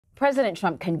President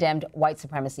Trump condemned white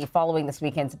supremacy following this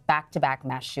weekend's back-to-back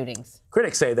mass shootings.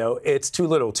 Critics say, though, it's too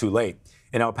little too late.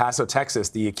 In El Paso, Texas,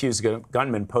 the accused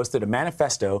gunman posted a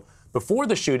manifesto before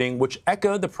the shooting which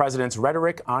echoed the president's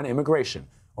rhetoric on immigration,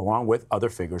 along with other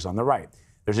figures on the right.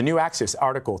 There's a new Axios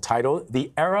article titled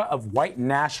 "The Era of White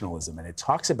Nationalism," and it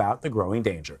talks about the growing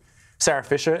danger. Sara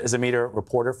Fischer is a media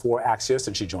reporter for Axios,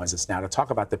 and she joins us now to talk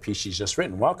about the piece she's just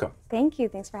written. Welcome. Thank you.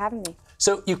 Thanks for having me.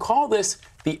 So you call this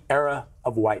the era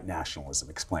of white nationalism.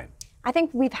 Explain. I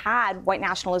think we've had white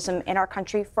nationalism in our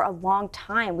country for a long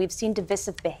time. We've seen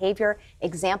divisive behavior,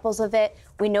 examples of it.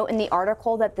 We note in the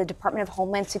article that the Department of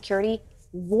Homeland Security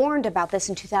warned about this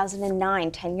in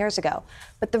 2009, 10 years ago.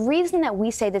 But the reason that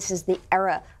we say this is the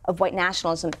era of white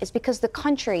nationalism is because the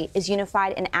country is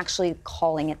unified in actually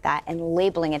calling it that and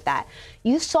labeling it that.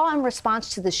 You saw in response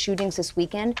to the shootings this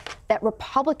weekend that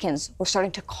Republicans were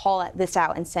starting to call this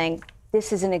out and saying,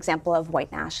 this is an example of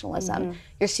white nationalism.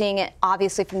 You're seeing it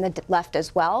obviously from the left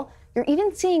as well. You're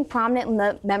even seeing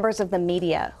prominent members of the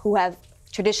media who have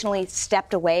traditionally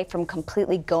stepped away from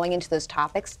completely going into those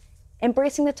topics,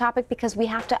 embracing the topic because we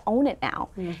have to own it now.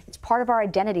 It's part of our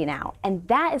identity now. And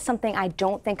that is something I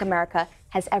don't think America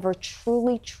has ever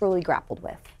truly grappled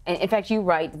with. And in fact, you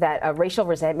write that racial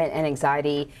resentment and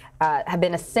anxiety have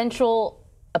been a central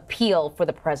appeal for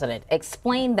the president.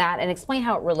 Explain that and explain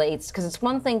how it relates, because it's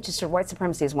one thing to white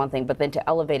supremacy is one thing, but then to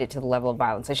elevate it to the level of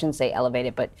violence. I shouldn't say elevate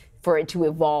it, but for it to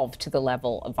evolve to the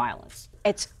level of violence.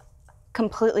 It's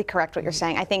completely correct what you're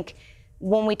saying. I think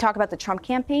when we talk about the Trump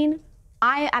campaign,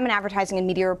 I'm an advertising and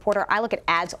media reporter. I look at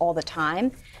ads all the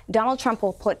time. Donald Trump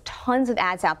will put tons of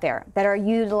ads out there that are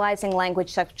utilizing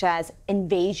language such as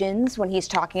invasions when he's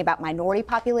talking about minority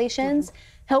populations.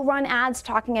 He'll run ads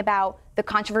talking about the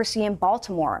controversy in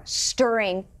Baltimore,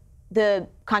 stirring the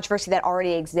controversy that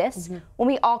already exists, when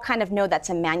we all kind of know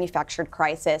that's a manufactured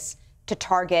crisis to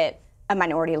target a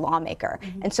minority lawmaker.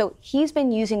 And so he's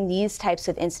been using these types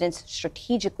of incidents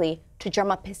strategically to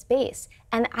drum up his base.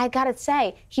 And I gotta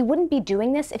say, he wouldn't be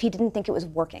doing this if he didn't think it was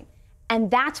working. And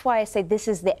that's why I say this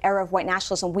is the era of white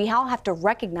nationalism. We all have to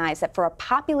recognize that for a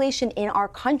population in our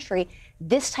country,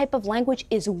 this type of language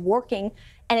is working,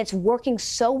 and it's working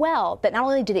so well that not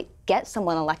only did it get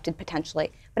someone elected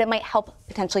potentially, but it might help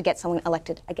potentially get someone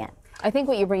elected again. I think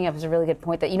what you're bringing up is a really good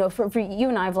point that, you know, for you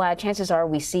and I, Vlad, chances are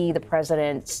we see the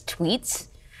president's tweets,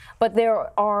 but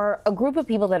there are a group of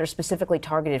people that are specifically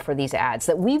targeted for these ads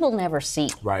that we will never see.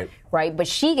 Right. But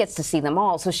she gets to see them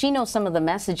all. So she knows some of the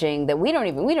messaging that we don't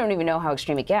even know how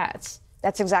extreme it gets.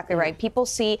 That's exactly right. People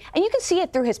see, and you can see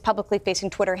it through his publicly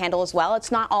facing Twitter handle as well.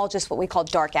 It's not all just what we call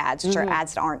dark ads, which are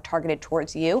ads that aren't targeted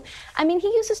towards you. I mean, he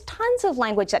uses tons of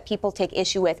language that people take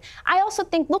issue with. I also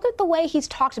think, look at the way he's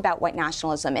talked about white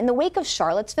nationalism. In the wake of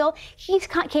Charlottesville, he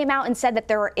came out and said that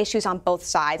there were issues on both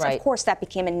sides. Of course, that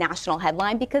became a national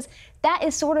headline because that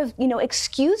is sort of, you know,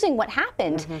 excusing what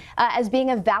happened as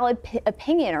being a valid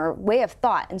opinion or way of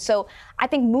thought. And so I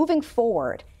think moving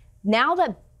forward, now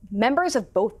that members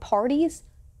of both parties,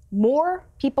 more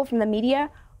people from the media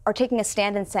are taking a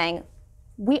stand and saying,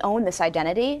 we own this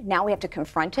identity, now we have to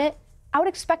confront it. I would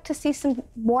expect to see some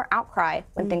more outcry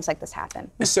when things like this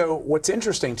happen. So what's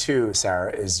interesting, too,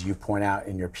 Sarah, is you point out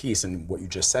in your piece, and what you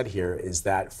just said here, is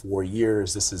that for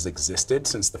years this has existed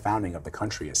since the founding of the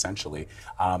country, essentially,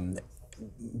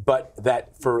 but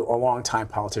that for a long time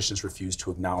politicians refused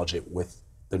to acknowledge it with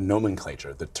the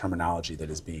nomenclature, the terminology that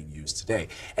is being used today.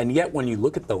 And yet when you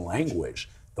look at the language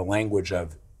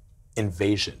of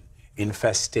invasion,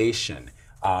 infestation,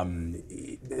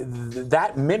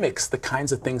 that mimics the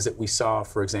kinds of things that we saw,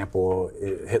 for example,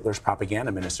 Hitler's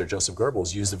propaganda minister, Joseph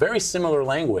Goebbels, used a very similar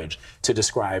language to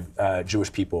describe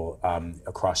Jewish people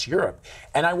across Europe.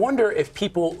 And I wonder if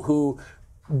people who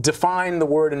define the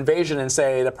word invasion and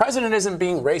say the president isn't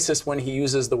being racist when he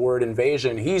uses the word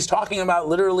invasion, he's talking about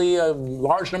literally a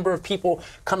large number of people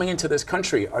coming into this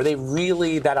country. Are they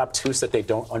really that obtuse that they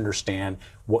don't understand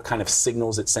what kind of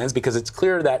signals it sends? Because it's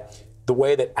clear that the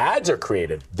way that ads are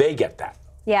created, they get that.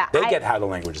 Yeah, they get how the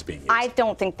language is being used. I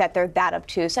don't think that they're that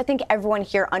obtuse. I think everyone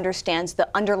here understands the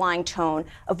underlying tone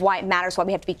of why it matters, why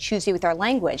we have to be choosy with our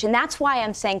language. And that's why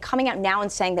I'm saying, coming out now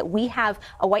and saying that we have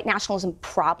a white nationalism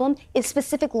problem is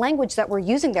specific language that we're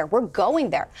using there. We're going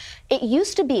there. It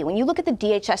used to be, when you look at the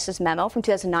DHS's memo from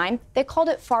 2009, they called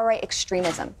it far-right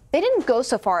extremism. They didn't go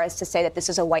so far as to say that this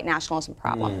is a white nationalism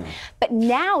problem. But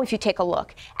now, if you take a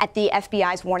look at the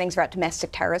FBI's warnings about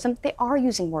domestic terrorism, they are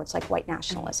using words like white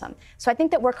nationalism. So I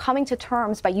think that we're coming to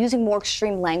terms by using more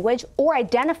extreme language or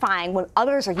identifying when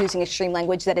others are using extreme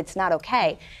language that it's not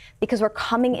okay, because we're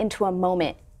coming into a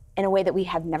moment in a way that we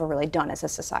have never really done as a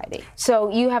society. So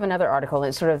you have another article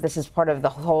that this is part of the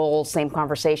whole same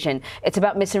conversation. It's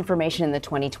about misinformation in the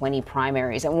 2020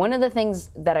 primaries. And one of the things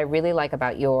that I really like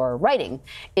about your writing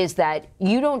is that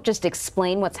you don't just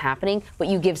explain what's happening, but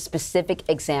you give specific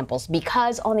examples,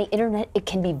 because on the internet it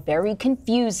can be very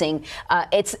confusing.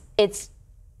 It's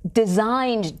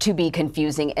designed to be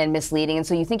confusing and misleading, and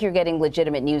so you think you're getting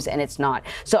legitimate news and it's not.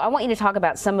 So I want you to talk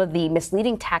about some of the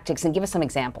misleading tactics and give us some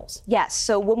examples. Yes,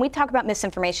 so when we talk about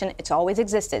misinformation, it's always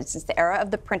existed since the era of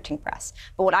the printing press.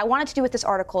 But what I wanted to do with this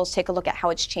article is take a look at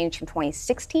how it's changed from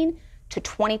 2016 to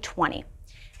 2020.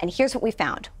 And here's what we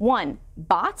found. One,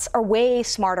 bots are way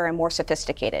smarter and more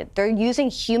sophisticated. They're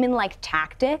using human-like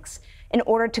tactics in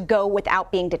order to go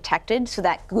without being detected so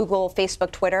that Google,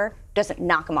 Facebook, Twitter doesn't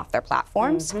knock them off their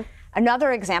platforms.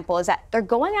 Another example is that they're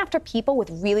going after people with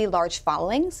really large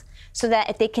followings so that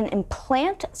if they can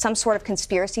implant some sort of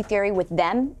conspiracy theory with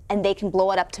them and they can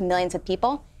blow it up to millions of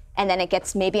people, and then it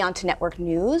gets maybe onto network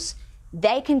news,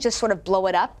 they can just sort of blow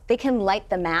it up. They can light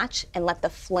the match and let the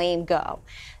flame go.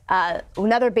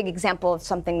 Another big example of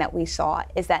something that we saw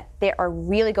is that they are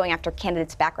really going after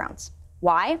candidates' backgrounds.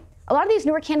 Why? A lot of these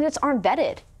newer candidates aren't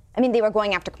vetted. I mean, they were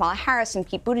going after Kamala Harris and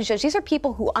Pete Buttigieg. These are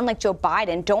people who, unlike Joe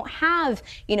Biden, don't have,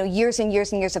 years and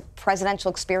years and years of presidential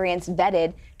experience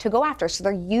vetted to go after. So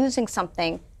they're using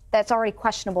something that's already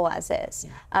questionable as is.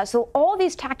 So all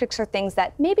these tactics are things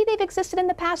that maybe they've existed in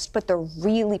the past, but they're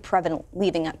really prevalent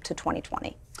leading up to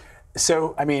 2020.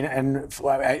 So, I mean, and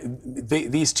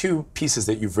these two pieces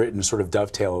that you've written sort of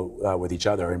dovetail with each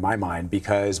other in my mind,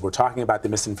 because we're talking about the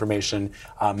misinformation,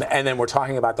 and then we're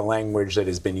talking about the language that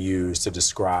has been used to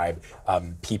describe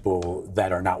people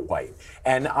that are not white.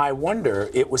 And I wonder,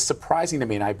 it was surprising to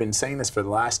me, and I've been saying this for the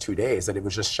last 2 days, that it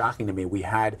was just shocking to me. We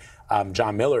had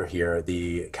John Miller here,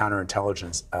 the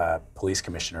counterintelligence police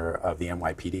commissioner of the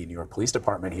NYPD, New York Police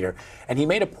Department here, and he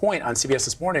made a point on CBS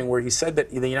this morning where he said that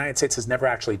the United States has never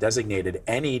actually designated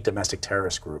any domestic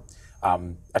terrorist group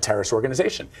a terrorist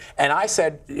organization. And I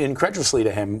said incredulously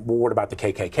to him, well, what about the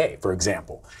KKK, for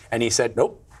example? And he said,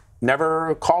 nope.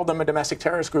 Never called them a domestic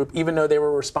terrorist group, even though they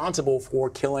were responsible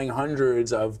for killing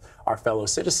hundreds of our fellow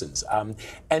citizens.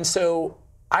 And so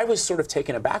I was sort of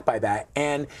taken aback by that.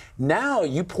 And now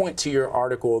you point to your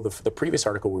article, the previous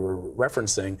article we were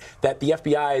referencing, that the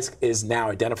FBI is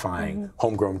now identifying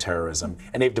homegrown terrorism,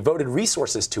 and they've devoted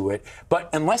resources to it.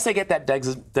 But unless they get that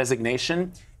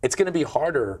designation, it's going to be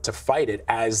harder to fight it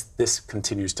as this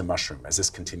continues to mushroom, as this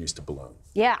continues to balloon.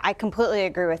 Yeah, I completely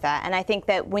agree with that. And I think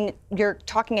that when you're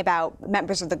talking about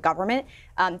members of the government,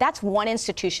 that's one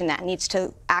institution that needs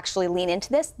to actually lean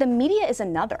into this. The media is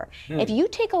another. If you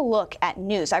take a look at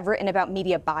news, I've written about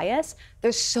media bias.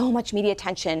 There's so much media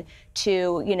attention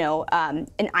to, an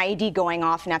IED going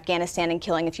off in Afghanistan and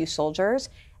killing a few soldiers.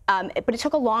 But it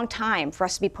took a long time for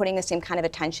us to be putting the same kind of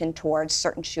attention towards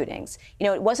certain shootings.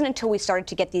 It wasn't until we started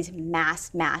to get these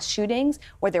mass shootings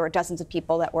where there were dozens of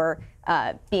people that were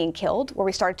being killed, where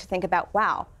we started to think about,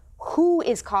 wow, who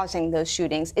is causing those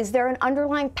shootings? Is there an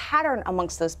underlying pattern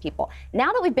amongst those people?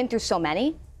 Now that we've been through so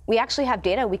many, we actually have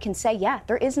data. We can say, yeah,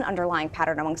 there is an underlying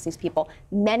pattern amongst these people.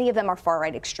 Many of them are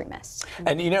far-right extremists.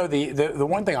 And the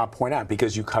one thing I'll point out,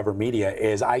 because you cover media,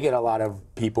 is I get a lot of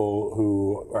people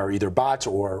who are either bots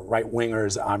or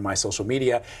right-wingers on my social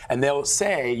media, and they'll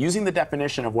say, using the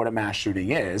definition of what a mass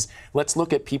shooting is, let's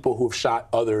look at people who've shot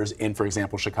others in, for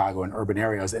example, Chicago and urban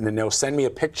areas, and then they'll send me a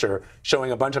picture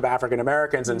showing a bunch of African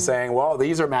Americans and saying, well,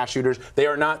 these are mass shooters. They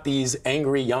are not these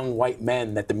angry young white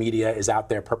men that the media is out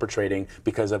there perpetrating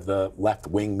because of the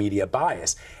left-wing media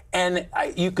bias. And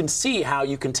you can see how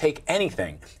you can take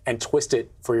anything and twist it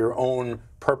for your own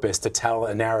purpose to tell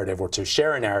a narrative or to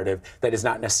share a narrative that is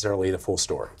not necessarily the full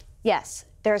story. Yes,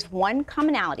 there's one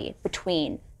commonality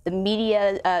between the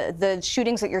media, the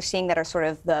shootings that you're seeing that are sort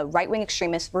of the right-wing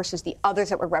extremists versus the others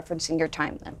that we're referencing your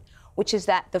timeline, which is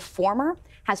that the former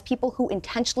has people who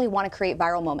intentionally want to create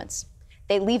viral moments.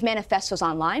 They leave manifestos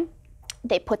online.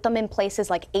 They put them in places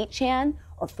like 8chan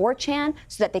or 4chan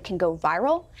so that they can go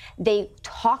viral. They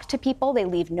talk to people, they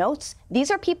leave notes. These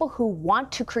are people who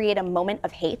want to create a moment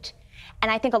of hate.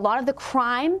 And I think a lot of the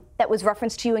crime that was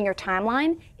referenced to you in your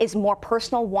timeline is more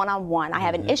personal, one-on-one. I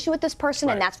have an issue with this person,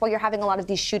 and that's why you're having a lot of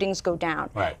these shootings go down.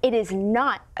 It is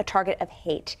not a target of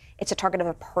hate. It's a target of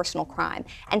a personal crime.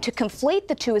 And to conflate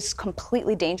the two is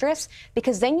completely dangerous,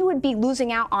 because then you would be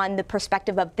losing out on the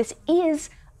perspective of this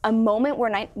is a moment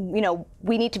where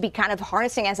we need to be kind of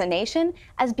harnessing as a nation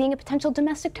as being a potential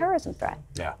domestic terrorism threat.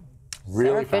 Yeah.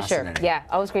 Really Sara Fischer. Yeah,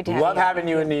 always great to have you. Love having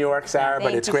you in New York, Sarah,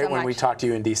 but it's great when we much. talk to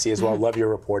you in D.C. as well. Love your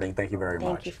reporting. Thank you very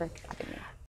much. Thank you for having me.